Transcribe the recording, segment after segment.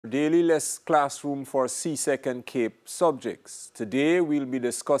Daily classroom for CSEC and CAPE subjects. Today we'll be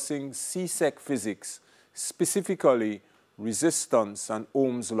discussing CSEC physics, specifically resistance and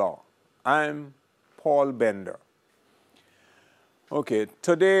Ohm's law. I'm Paul Bender. Okay,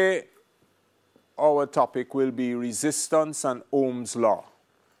 today our topic will be resistance and Ohm's law.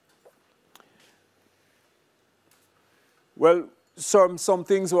 Well, some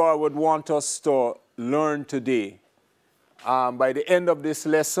things I would want us to learn today. By the end of this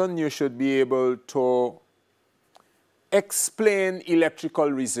lesson, you should be able to explain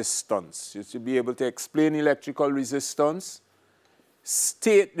electrical resistance. You should be able to explain electrical resistance,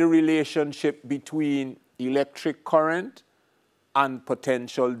 state the relationship between electric current and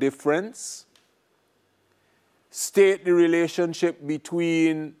potential difference, state the relationship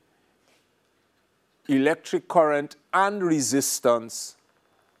between electric current and resistance,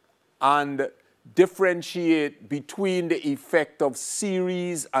 and differentiate between the effect of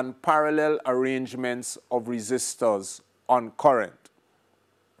series and parallel arrangements of resistors on current.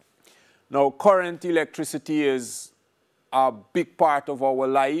 Now, current electricity is a big part of our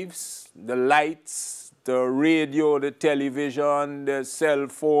lives. The lights, the radio, the television, the cell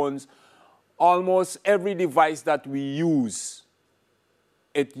phones, almost every device that we use,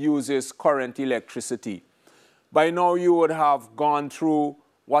 it uses current electricity. By now, you would have gone through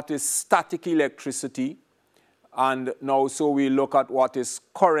what is static electricity, and now so we look at what is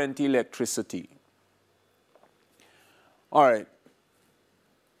current electricity. All right.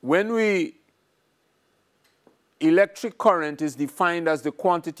 Electric current is defined as the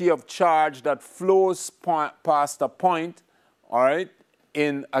quantity of charge that flows past a point, all right,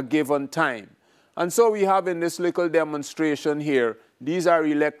 in a given time. And so we have in this little demonstration here, these are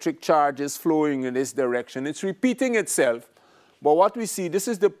electric charges flowing in this direction. It's repeating itself. But what we see, this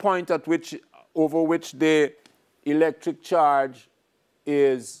is the point at over which the electric charge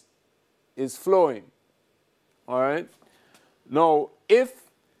is flowing. All right? Now, if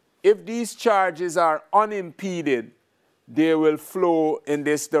these charges are unimpeded, they will flow in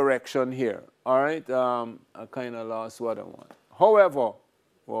this direction here. All right? I kind of lost what I want. However,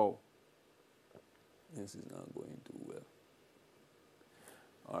 whoa, this is not going too well.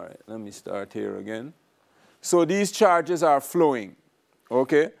 All right, let me start here again. So these charges are flowing,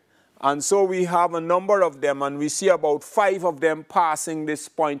 okay? And so we have a number of them, and we see about 5 of them passing this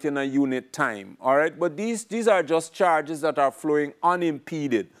point in a unit time, all right? But these are just charges that are flowing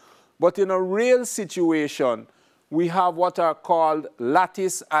unimpeded. But in a real situation, we have what are called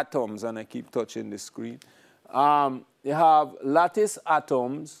lattice atoms, and I keep touching the screen. You have lattice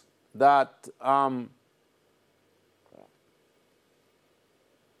atoms that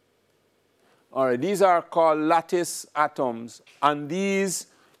all right, these are called lattice atoms, and these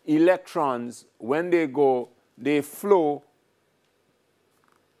electrons, when they go, they flow.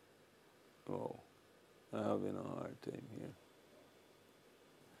 Oh, I'm having a hard time here.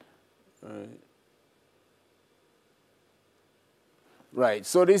 All right. Right,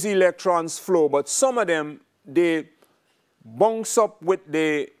 so these electrons flow, but some of them, they bounce up with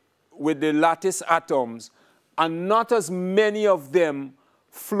the lattice atoms, and not as many of them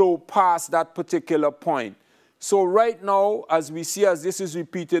flow past that particular point. So right now, as we see, as this is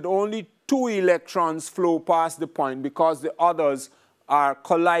repeated, only 2 electrons flow past the point because the others are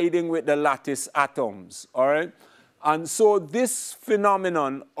colliding with the lattice atoms, all right? And so this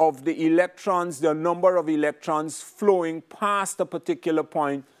phenomenon of the electrons, the number of electrons flowing past a particular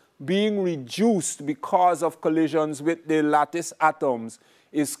point being reduced because of collisions with the lattice atoms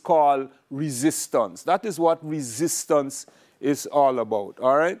is called resistance. That is what resistance is all about,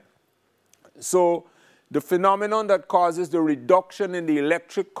 all right? So the phenomenon that causes the reduction in the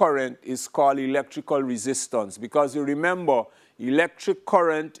electric current is called electrical resistance, because you remember, electric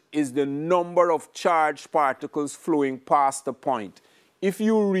current is the number of charged particles flowing past the point. If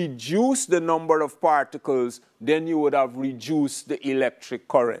you reduce the number of particles, then you would have reduced the electric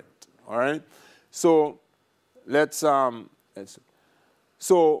current, all right? So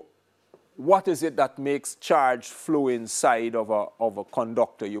so what is it that makes charge flow inside of a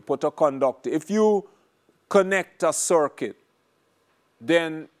conductor? You put a conductor. If you connect a circuit,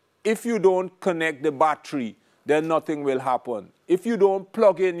 then if you don't connect the battery, then nothing will happen. If you don't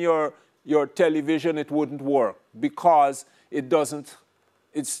plug in your television, it wouldn't work because it doesn't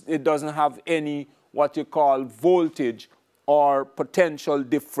have any what you call voltage or potential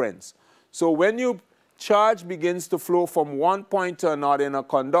difference. So when your charge begins to flow from one point to another in a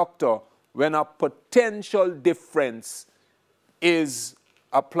conductor, when a potential difference is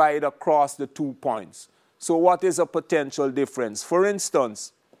applied across the 2 points. So what is a potential difference? For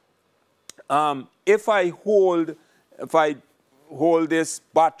instance, if I hold this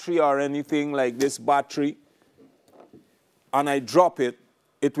battery or anything like this battery, and I drop it,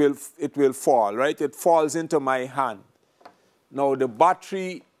 it will fall, right? It falls into my hand. Now the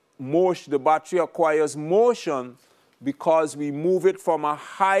battery acquires motion because we move it from a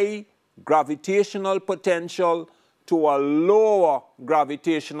high gravitational potential to a lower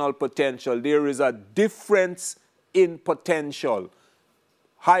gravitational potential. There is a difference in potential.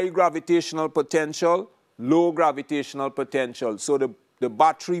 High gravitational potential, low gravitational potential. So the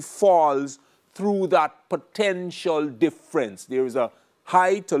battery falls through that potential difference. There is a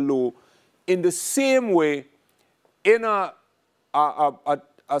high to low. In the same way, in a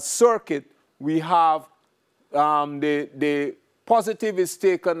circuit, we have the positive is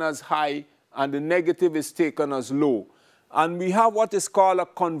taken as high and the negative is taken as low. And we have what is called a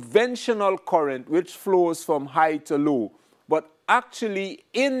conventional current, which flows from high to low. But actually,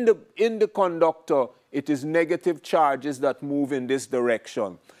 in the conductor, it is negative charges that move in this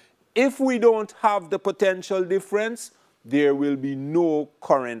direction. If we don't have the potential difference, there will be no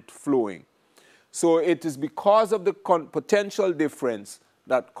current flowing. So it is because of the potential difference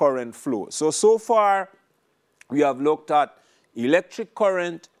that current flows. So far, we have looked at electric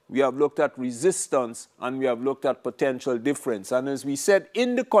current, we have looked at resistance, and we have looked at potential difference. And as we said,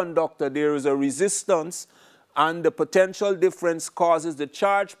 in the conductor, there is a resistance, and the potential difference causes the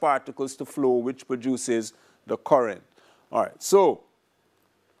charged particles to flow, which produces the current. All right, so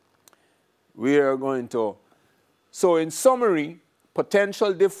we are going to, so in summary,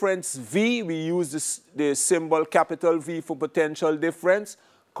 potential difference V, we use the symbol capital V for potential difference,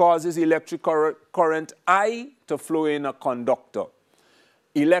 causes electric current I to flow in a conductor.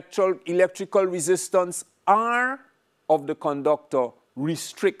 Electrical resistance R of the conductor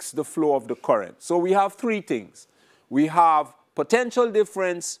restricts the flow of the current. So we have three things. We have potential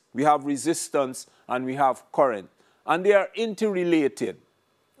difference, we have resistance, and we have current. And they are interrelated.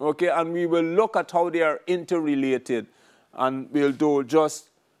 Okay, and we will look at how they are interrelated, and we'll do just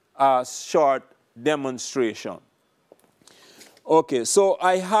a short demonstration. Okay, so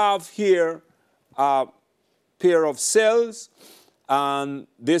I have here a pair of cells, and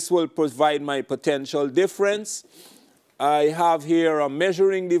this will provide my potential difference. I have here a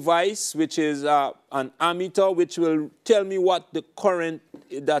measuring device, which is an ammeter, which will tell me what the current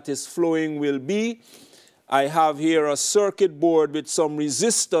that is flowing will be. I have here a circuit board with some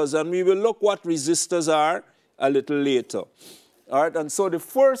resistors, and we will look what resistors are a little later. All right, and so the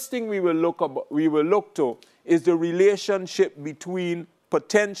first thing we will look to is the relationship between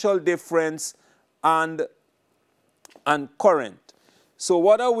potential difference and current. So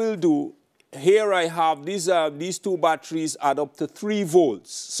what I will do, here I have, these two batteries add up to 3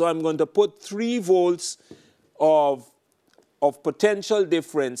 volts. So I'm going to put 3 volts of potential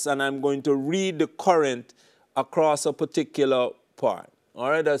difference, and I'm going to read the current across a particular part. All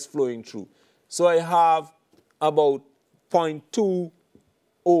right, that's flowing through. So I have about 0.2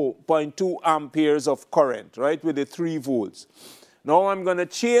 amperes of current, right, with the 3 volts. Now I'm going to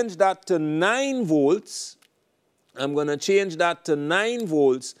change that to 9 volts. I'm going to change that to 9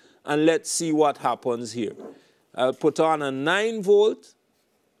 volts, and let's see what happens here. I'll put on a 9-volt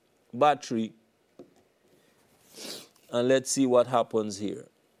battery, and let's see what happens here.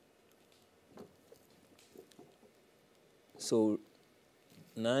 So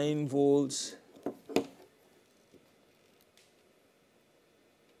 9 volts.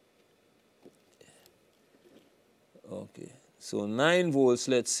 Okay, so 9 volts,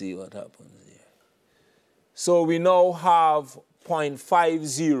 let's see what happens here. So we now have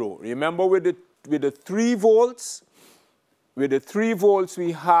 0.50. Remember with the 3 volts, we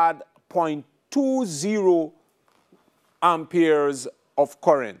had 0.20 amperes of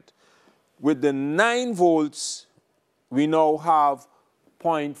current. With the 9 volts, we now have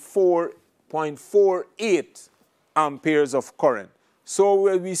 0.48 amperes of current.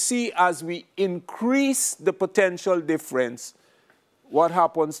 So we see as we increase the potential difference, what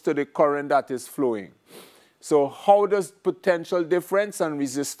happens to the current that is flowing. So how does potential difference and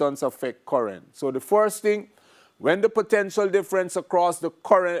resistance affect current? So the first thing, when the potential difference across the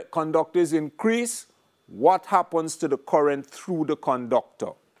current conductors increase, what happens to the current through the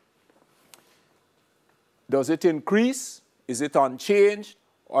conductor? Does it increase? Is it unchanged?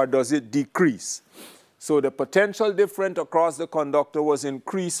 Or does it decrease? So the potential difference across the conductor was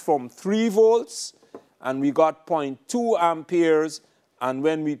increased from 3 volts, and we got 0.2 amperes. And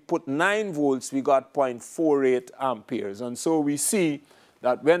when we put 9 volts, we got 0.48 amperes. And so we see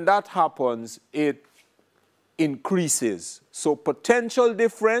that when that happens, it increases. So potential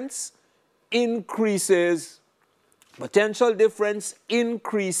difference increases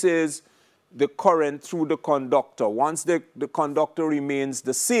the current through the conductor once the conductor remains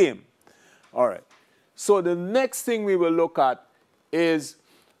the same. All right. So the next thing we will look at is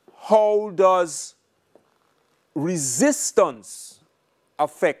how does resistance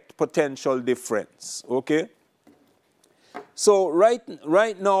affect potential difference, okay? So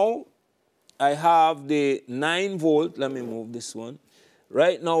right now, I have the 9 volt. Let me move this one.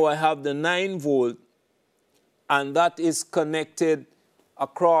 Right now, I have the 9 volt, and that is connected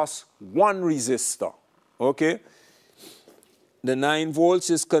across one resistor, okay? The 9 volts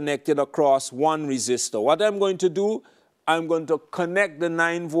is connected across one resistor. What I'm going to do, I'm going to connect the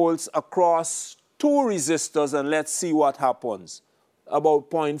 9 volts across 2 resistors, and let's see what happens. About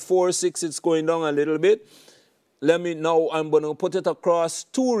 0.46, it's going down a little bit. Now I'm going to put it across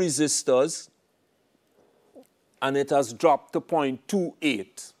 2 resistors, and it has dropped to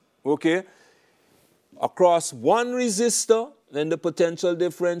 0.28, okay? Across one resistor, then the potential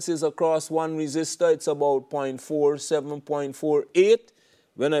difference is across one resistor, it's about 0.47, 0.48.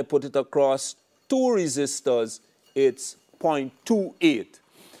 When I put it across 2 resistors, it's 0.28.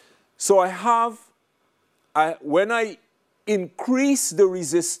 So when I increase the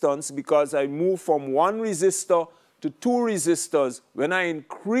resistance, because I move from one resistor to 2 resistors, when I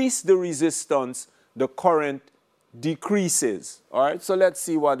increase the resistance, the current decreases. All right, so let's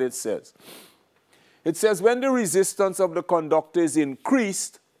see what it says. It says when the resistance of the conductor is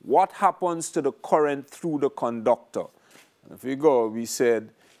increased, what happens to the current through the conductor? If we go, we said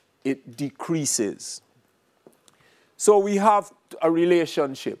it decreases. So we have a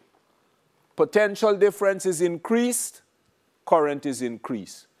relationship. Potential difference is increased, current is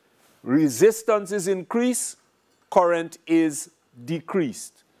increased. Resistance is increased, current is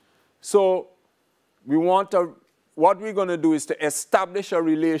decreased. So what we're going to do is to establish a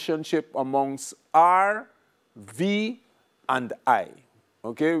relationship amongst R, V, and I,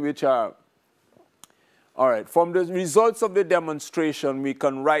 okay, which are, all right, from the results of the demonstration, we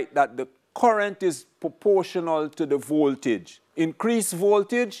can write that the current is proportional to the voltage. Increased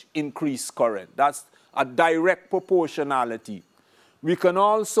voltage, increased current. That's a direct proportionality. We can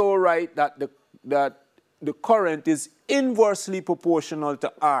also write that the current is inversely proportional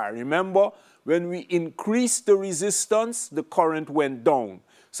to R. Remember, when we increased the resistance, the current went down.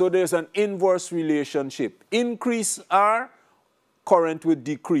 So there's an inverse relationship. Increase R, current will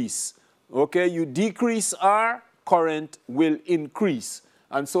decrease. Okay, you decrease R, current will increase.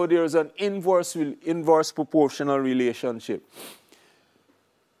 And so there's an inverse proportional relationship.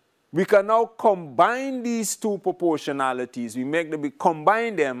 We can now combine these two proportionalities. We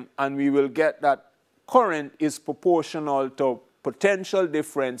combine them, and we will get that current is proportional to potential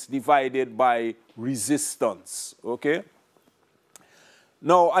difference divided by resistance, okay?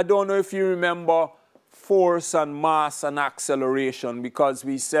 Now, I don't know if you remember force and mass and acceleration, because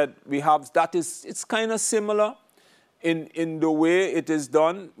we said it's kind of similar in the way it is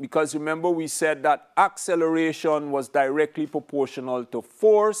done, because remember we said that acceleration was directly proportional to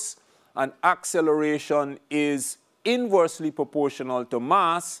force, and acceleration is inversely proportional to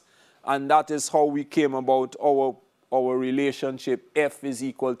mass, and that is how we came about our relationship F is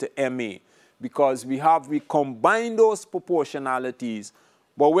equal to ma, because we combine those proportionalities,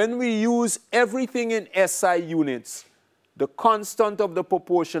 but when we use everything in SI units, the constant of the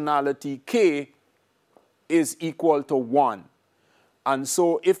proportionality K is equal to 1. And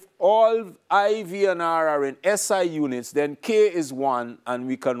so if all I, V, and R are in SI units, then K is 1, and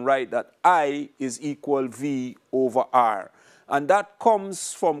we can write that I is equal V over R. And that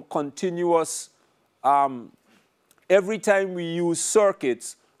comes from continuous, every time we use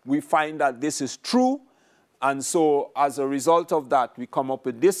circuits, we find that this is true. And so as a result of that, we come up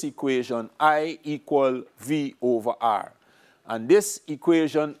with this equation, I equal V over R. And this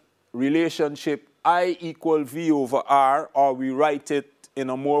equation, relationship, I equal V over R, or we write it in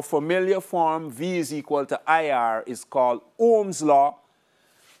a more familiar form, V is equal to IR, is called Ohm's law,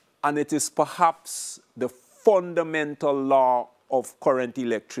 and it is perhaps the fundamental law of current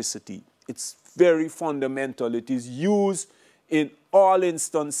electricity. It's very fundamental. It is used in all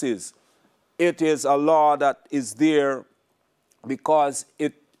instances. It is a law that is there because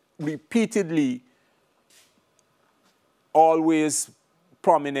it repeatedly always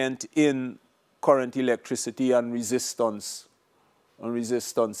prominent in current electricity and resistance and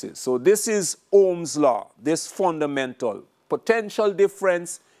resistances. So this is Ohm's law, this fundamental. Potential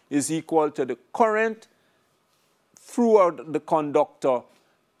difference is equal to the current throughout the conductor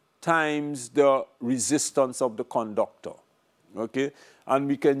times the resistance of the conductor. Okay? And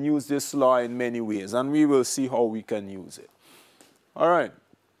we can use this law in many ways, and we will see how we can use it. All right.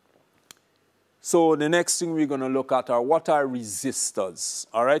 So the next thing we're going to look at are what are resistors.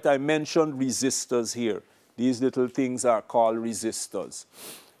 All right, I mentioned resistors here. These little things are called resistors.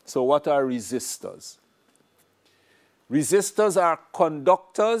 So what are resistors? Resistors are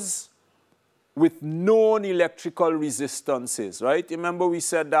conductors with known electrical resistances, right? Remember we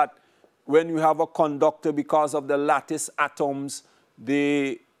said that when you have a conductor, because of the lattice atoms,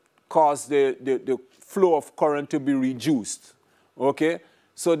 they cause the flow of current to be reduced, okay?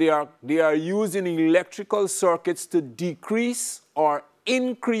 So they are used in electrical circuits to decrease or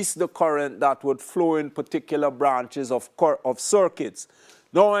increase the current that would flow in particular branches of circuits.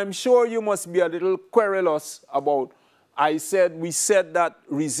 Now, I'm sure you must be a little querulous about, we said that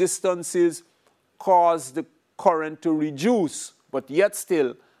resistances cause the current to reduce, but yet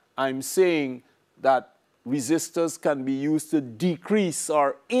still, I'm saying that resistors can be used to decrease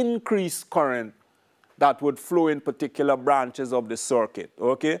or increase current that would flow in particular branches of the circuit,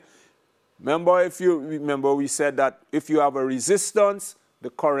 okay? Remember we said that if you have a resistance,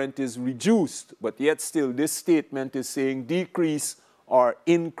 the current is reduced, but yet still this statement is saying decrease or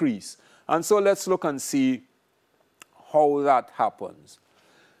increase. And so let's look and see how that happens.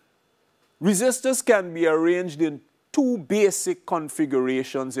 Resistors can be arranged in two basic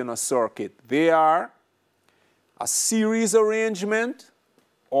configurations in a circuit. They are a series arrangement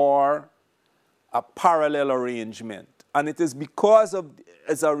or a parallel arrangement. And it is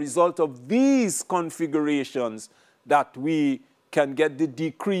as a result of these configurations that we can get the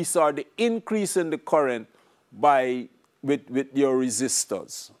decrease or the increase in the current with your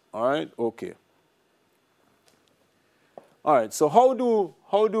resistors. All right, okay. All right, so how do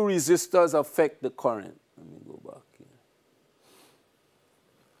resistors affect the current? Let me go back here.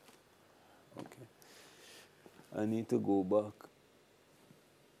 Okay. I need to go back.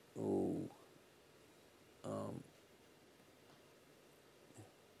 Oh.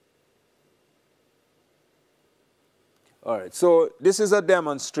 All right, so this is a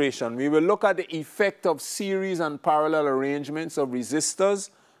demonstration. We will look at the effect of series and parallel arrangements of resistors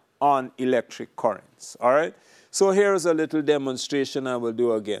on electric currents. All right, so here's a little demonstration I will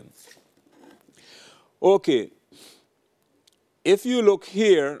do again. Okay, if you look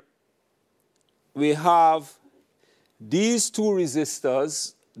here, we have these two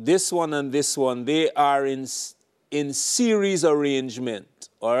resistors, this one and this one. They are in series arrangement,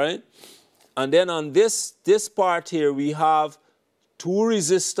 all right? And then on this part here, we have two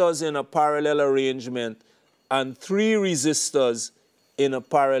resistors in a parallel arrangement and three resistors in a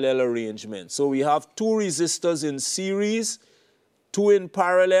parallel arrangement. So we have two resistors in series, two in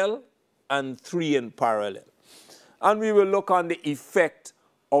parallel, and three in parallel. And we will look on the effect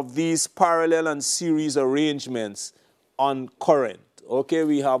of these parallel and series arrangements on current. Okay,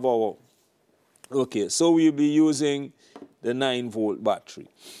 we have our, okay, so we'll be using the 9-volt battery.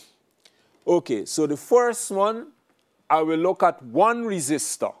 Okay, so the first one, I will look at one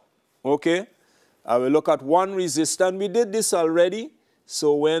resistor, okay? I will look at one resistor, and we did this already.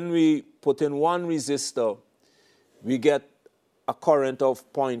 So when we put in one resistor, we get a current of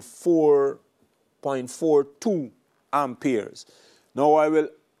 0.42 amperes. Now I will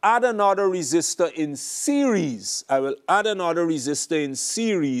add another resistor in series. I will add another resistor in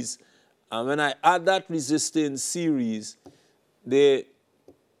series, and when I add that resistor in series,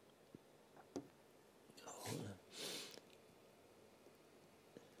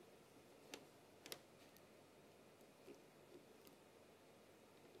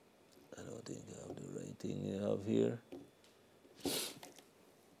 thing you have here.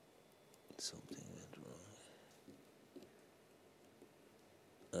 Something went wrong.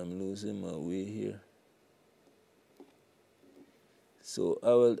 I'm losing my way here. So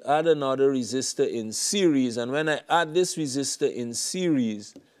I will add another resistor in series, and when I add this resistor in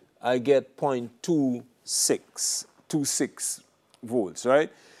series, I get 0.26 volts,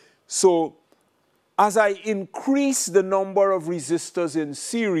 right? So as I increase the number of resistors in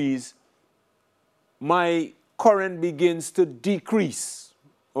series, my current begins to decrease,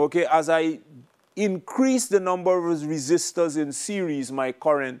 okay? As I increase the number of resistors in series, my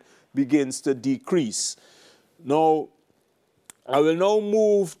current begins to decrease. Now, I will now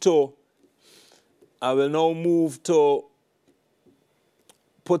move to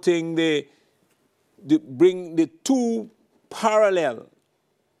putting bring the two parallel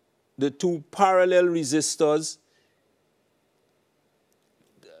resistors.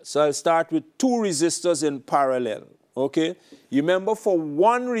 So I'll start with two resistors in parallel, okay? You remember for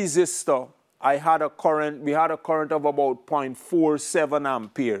one resistor, we had a current of about 0.47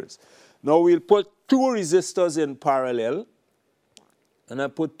 amperes. Now we'll put two resistors in parallel, and I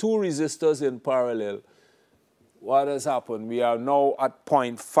put two resistors in parallel. What has happened? We are now at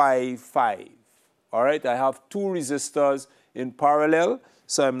 0.55. All right, I have two resistors in parallel,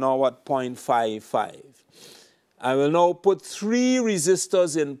 so I'm now at 0.55. I will now put three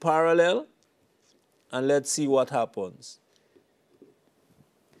resistors in parallel, and let's see what happens.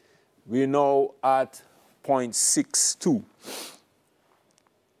 We're now at 0.62.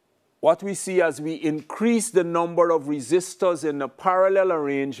 What we see as we increase the number of resistors in the parallel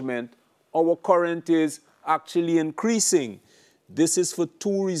arrangement, our current is actually increasing. This is for two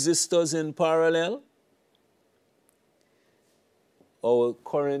resistors in parallel. Our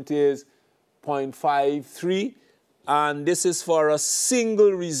current is 0.53, and this is for a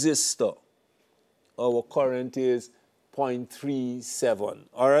single resistor. Our current is 0.37,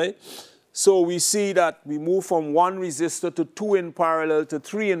 all right? So we see that we move from one resistor to two in parallel to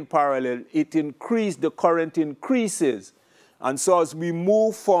three in parallel. It increased, the current increases. And so as we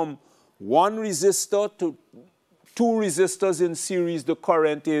move from one resistor to two resistors in series, the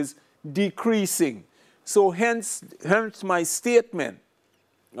current is decreasing. So hence my statement,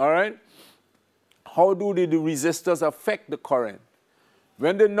 all right? How do the resistors affect the current?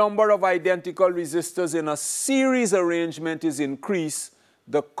 When the number of identical resistors in a series arrangement is increased,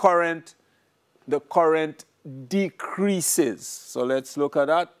 the current decreases. So let's look at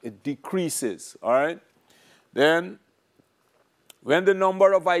that. It decreases, all right? Then, when the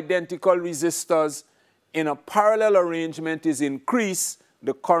number of identical resistors in a parallel arrangement is increased,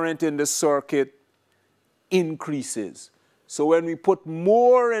 the current in the circuit increases. So when we put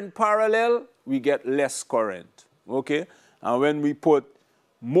more in parallel, we get less current, okay? And when we put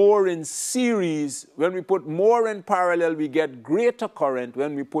more in series, when we put more in parallel, we get greater current.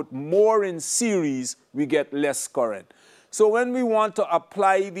 When we put more in series, we get less current. So when we want to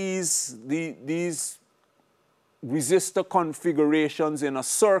apply these resistor configurations in a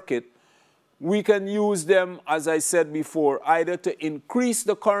circuit, we can use them, as I said before, either to increase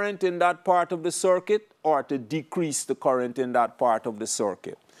the current in that part of the circuit or to decrease the current in that part of the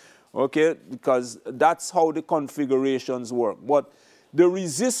circuit. Okay, because that's how the configurations work. But the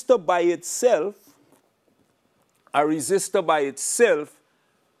resistor by itself, a resistor by itself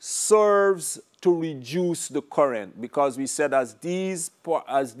serves to reduce the current, because we said as these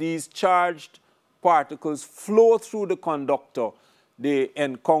charged particles flow through the conductor, they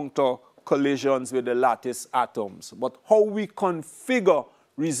encounter collisions with the lattice atoms. But how we configure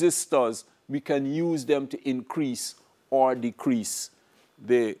resistors, we can use them to increase or decrease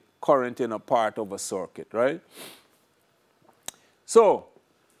the current in a part of a circuit, right? So,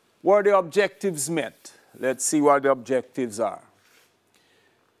 were the objectives met? Let's see what the objectives are.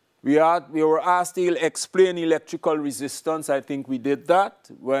 We were asked to explain electrical resistance. I think we did that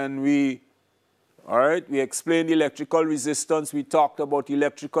when we explained electrical resistance. We talked about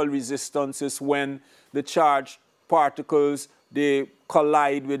electrical resistances when the charged particles, they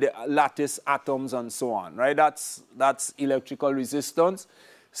collide with the lattice atoms and so on, right? That's electrical resistance.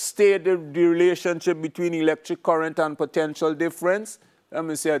 State the relationship between electric current and potential difference. Let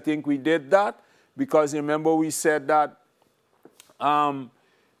me say, I think we did that, because remember we said that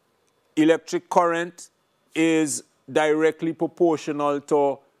electric current is directly proportional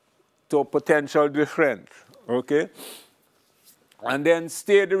to potential difference, okay? And then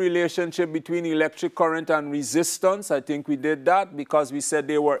state the relationship between electric current and resistance. I think we did that, because we said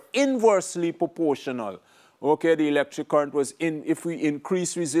they were inversely proportional. Okay, the electric current was if we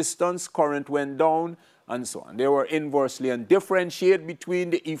increase resistance, current went down, and so on. They were inversely. And differentiate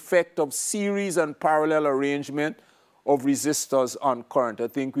between the effect of series and parallel arrangement of resistors on current. I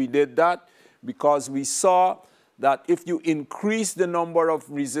think we did that, because we saw that if you increase the number of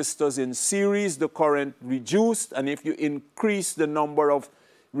resistors in series, the current reduced, and if you increase the number of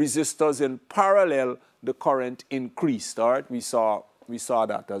resistors in parallel, the current increased. All right, we saw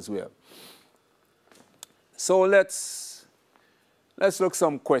that as well. So let's look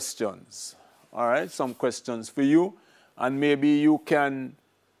some questions. All right, some questions for you, and maybe you can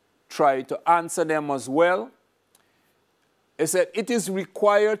try to answer them as well. It said, it is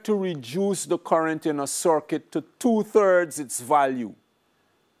required to reduce the current in a circuit to 2/3 its value.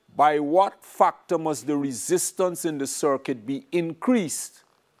 By what factor must the resistance in the circuit be increased?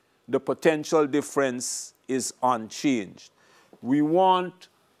 The potential difference is unchanged. We want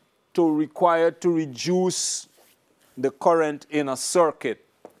required to reduce the current in a circuit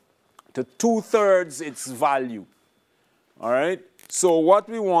to 2/3 its value. All right? So what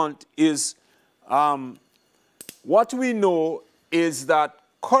we want is, what we know is that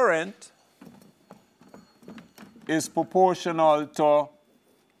current is proportional to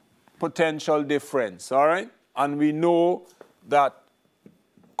potential difference, all right? And we know that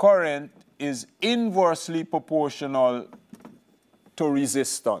current is inversely proportional to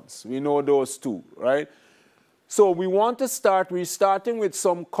resistance. We know those two, right? So we want to start, we're starting with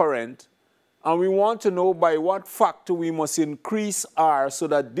some current, and we want to know by what factor we must increase R so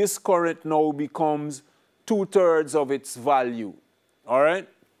that this current now becomes 2/3 of its value. All right?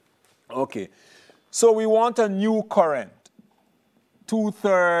 Okay. So we want a new current.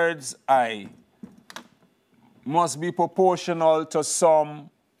 2/3 I must be proportional to some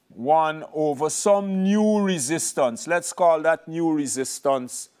 1 over some new resistance. Let's call that new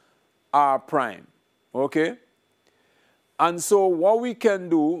resistance R prime. Okay? And so what we can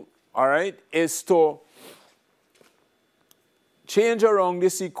do, all right, is to change around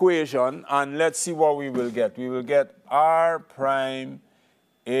this equation, and let's see what we will get. We will get R prime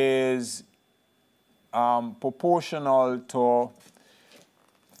is proportional to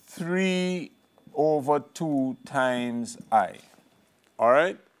 3 over 2 times I. All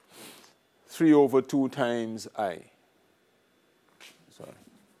right? 3 over 2 times I. Sorry.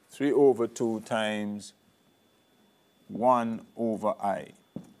 3 over 2 times 1 over I.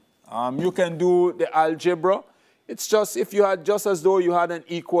 You can do the algebra. It's just, if you had, just as though you had an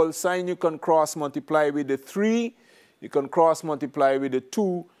equal sign, you can cross multiply with the 3, you can cross multiply with the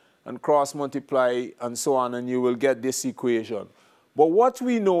 2, and cross multiply and so on, and you will get this equation. But what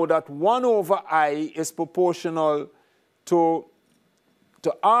we know that 1 over I is proportional to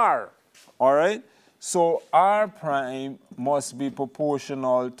R, all right? So R prime must be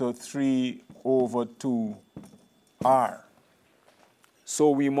proportional to 3 over 2 R.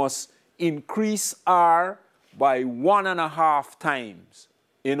 So we must increase R by 1.5 times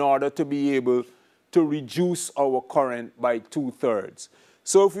in order to be able to reduce our current by 2/3.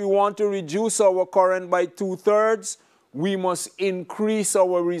 So if we want to reduce our current by 2/3, we must increase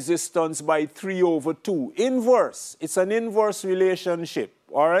our resistance by 3 over 2. Inverse. It's an inverse relationship,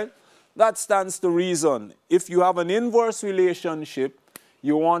 all right? That stands to reason. If you have an inverse relationship,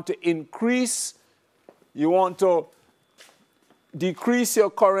 you want to increase, you want to decrease your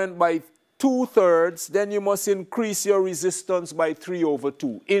current by 2/3, then you must increase your resistance by 3 over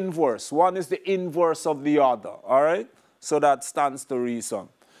 2. Inverse. One is the inverse of the other, all right? So that stands to reason.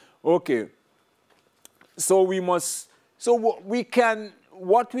 Okay. So we must, so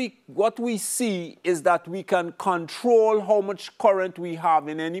what we see is that we can control how much current we have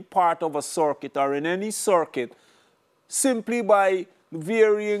in any part of a circuit or in any circuit simply by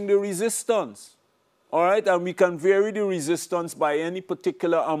varying the resistance. All right, and we can vary the resistance by any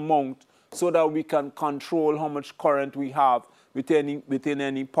particular amount so that we can control how much current we have within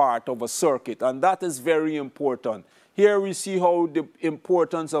any part of a circuit. And that is very important. Here we see how the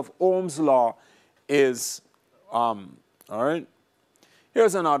importance of Ohm's law is. All right.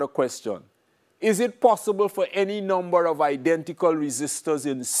 Here's another question. Is it possible for any number of identical resistors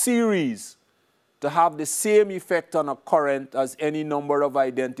in series to have the same effect on a current as any number of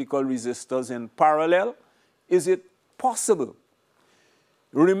identical resistors in parallel? Is it possible?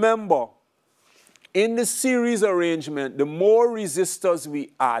 Remember, in the series arrangement, the more resistors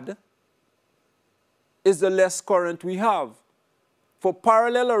we add is the less current we have. For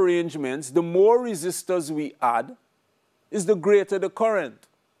parallel arrangements, the more resistors we add is the greater the current.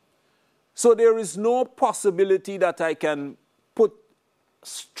 So there is no possibility that I can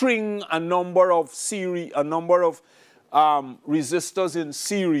string a number of resistors in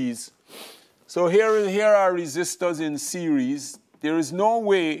series. So here are resistors in series. There is no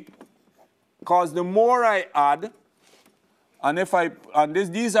way, because the more I add, and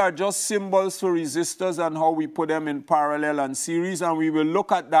these are just symbols for resistors and how we put them in parallel and series, and we will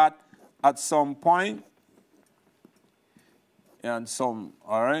look at that at some point. And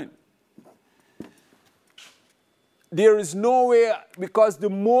all right. There is no way, because the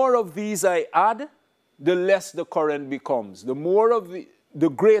more of these I add, the less the current becomes. The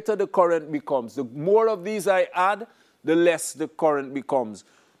greater the current becomes. The more of these I add, the less the current becomes.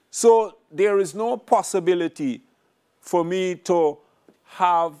 So there is no possibility for me to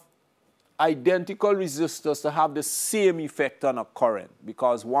have identical resistors to have the same effect on a current,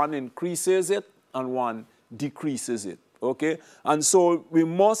 because one increases it and one decreases it. Okay? And so we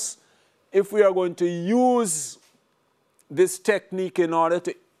must, if we are going to use this technique in order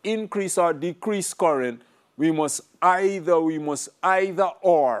to increase or decrease current, we must either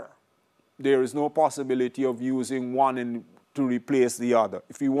or. There is no possibility of using one to replace the other.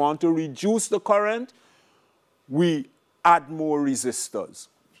 If we want to reduce the current, we add more resistors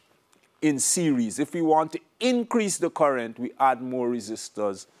in series. If we want to increase the current, we add more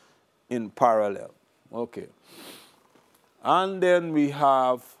resistors in parallel. Okay. And then we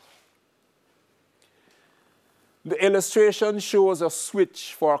have, the illustration shows a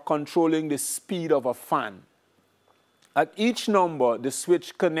switch for controlling the speed of a fan. At each number, the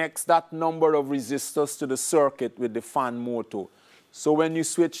switch connects that number of resistors to the circuit with the fan motor. So when you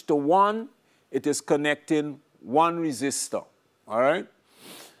switch to 1, it is connecting 1 resistor, all right?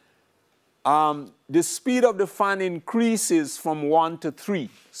 The speed of the fan increases from 1 to 3.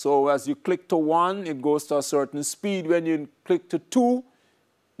 So as you click to 1, it goes to a certain speed. When you click to 2,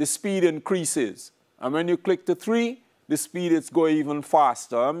 the speed increases. And when you click to 3, the speed is going even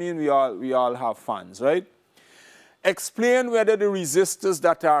faster. I mean, we all have fans, right? Explain whether the resistors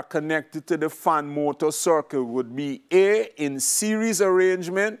that are connected to the fan motor circuit would be A, in series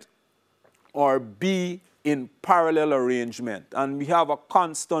arrangement, or B, in parallel arrangement. And we have a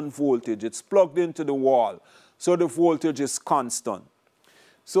constant voltage. It's plugged into the wall, so the voltage is constant.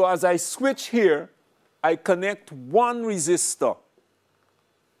 So as I switch here, I connect 1 resistor.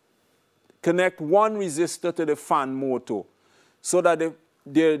 Connect 1 resistor to the fan motor so that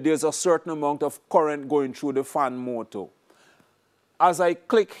there's a certain amount of current going through the fan motor. As I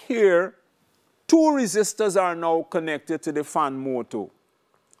click here, 2 resistors are now connected to the fan motor.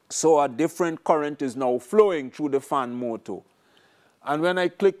 So a different current is now flowing through the fan motor. And when I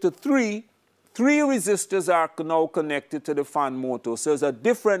click to 3, 3 resistors are now connected to the fan motor. So there's a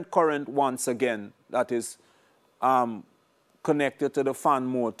different current once again that is connected to the fan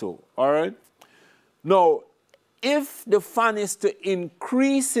motor, all right? Now, if the fan is to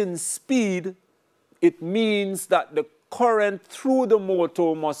increase in speed, it means that the current through the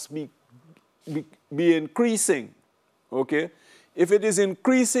motor must be increasing, okay? If it is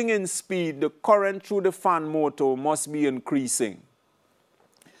increasing in speed, the current through the fan motor must be increasing.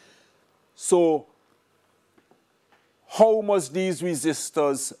 So, how must these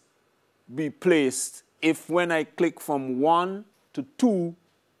resistors be placed if when I click from 1 to 2,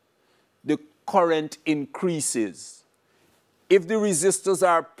 the current increases? If the resistors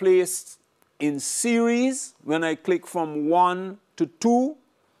are placed in series, when I click from 1 to 2,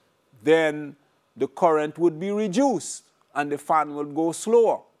 then the current would be reduced and the fan will go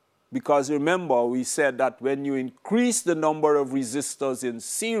slower. Because remember, we said that when you increase the number of resistors in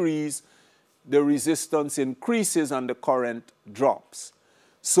series, the resistance increases and the current drops.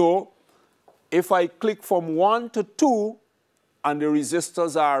 So, if I click from 1 to 2 and the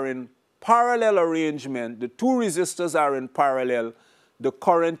resistors are in parallel arrangement, the 2 resistors are in parallel, the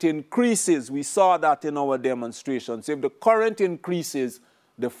current increases. We saw that in our demonstrations. If the current increases,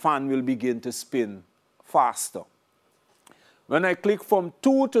 the fan will begin to spin faster. When I click from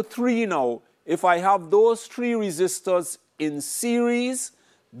 2 to 3 now, if I have those 3 resistors in series,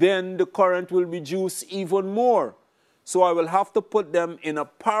 then the current will reduce even more. So I will have to put them in a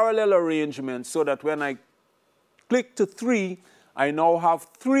parallel arrangement so that when I click to 3, I now have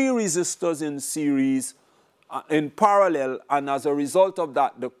 3 resistors in series, in parallel, and as a result of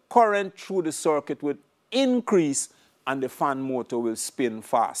that, the current through the circuit will increase and the fan motor will spin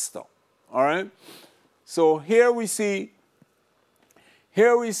faster. All right? So here we see,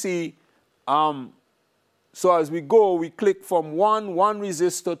 so as we go, we click from 1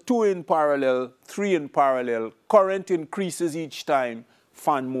 resistor, 2 in parallel, 3 in parallel. Current increases each time,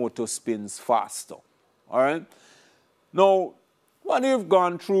 fan motor spins faster. All right? Now, what we've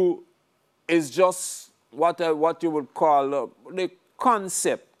gone through is just what you would call the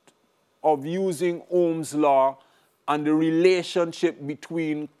concept of using Ohm's law and the relationship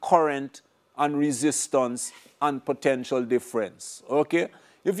between current and resistance and potential difference. Okay?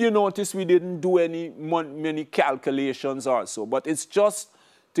 If you notice, we didn't do many calculations also, but it's just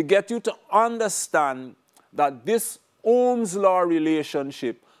to get you to understand that this Ohm's law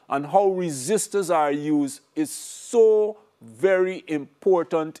relationship and how resistors are used is so very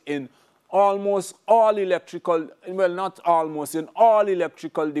important in almost all electrical, well, not almost, in all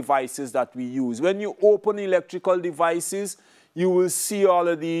electrical devices that we use. When you open electrical devices, you will see all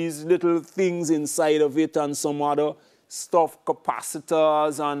of these little things inside of it and some other stuff,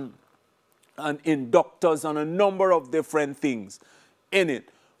 capacitors and inductors and a number of different things in it.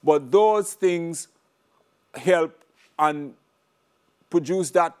 But those things help and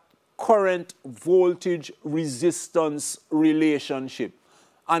produce that current voltage resistance relationship.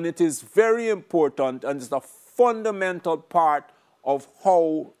 And it is very important and it's a fundamental part of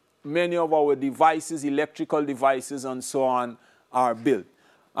how many of our devices, electrical devices and so on, are built.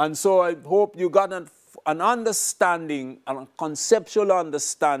 And so I hope you got an understanding, a conceptual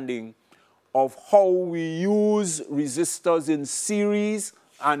understanding of how we use resistors in series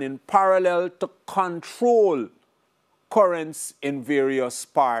and in parallel to control currents in various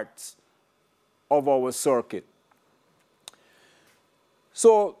parts of our circuit.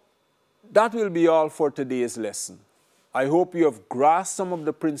 So that will be all for today's lesson. I hope you have grasped some of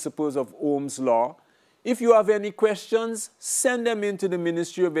the principles of Ohm's law. If you have any questions, send them into the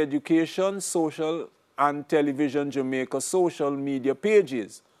Ministry of Education, Social and Television Jamaica social media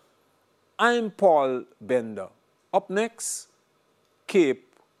pages. I'm Paul Bender. Up next,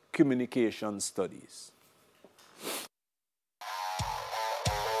 Cape Communication Studies.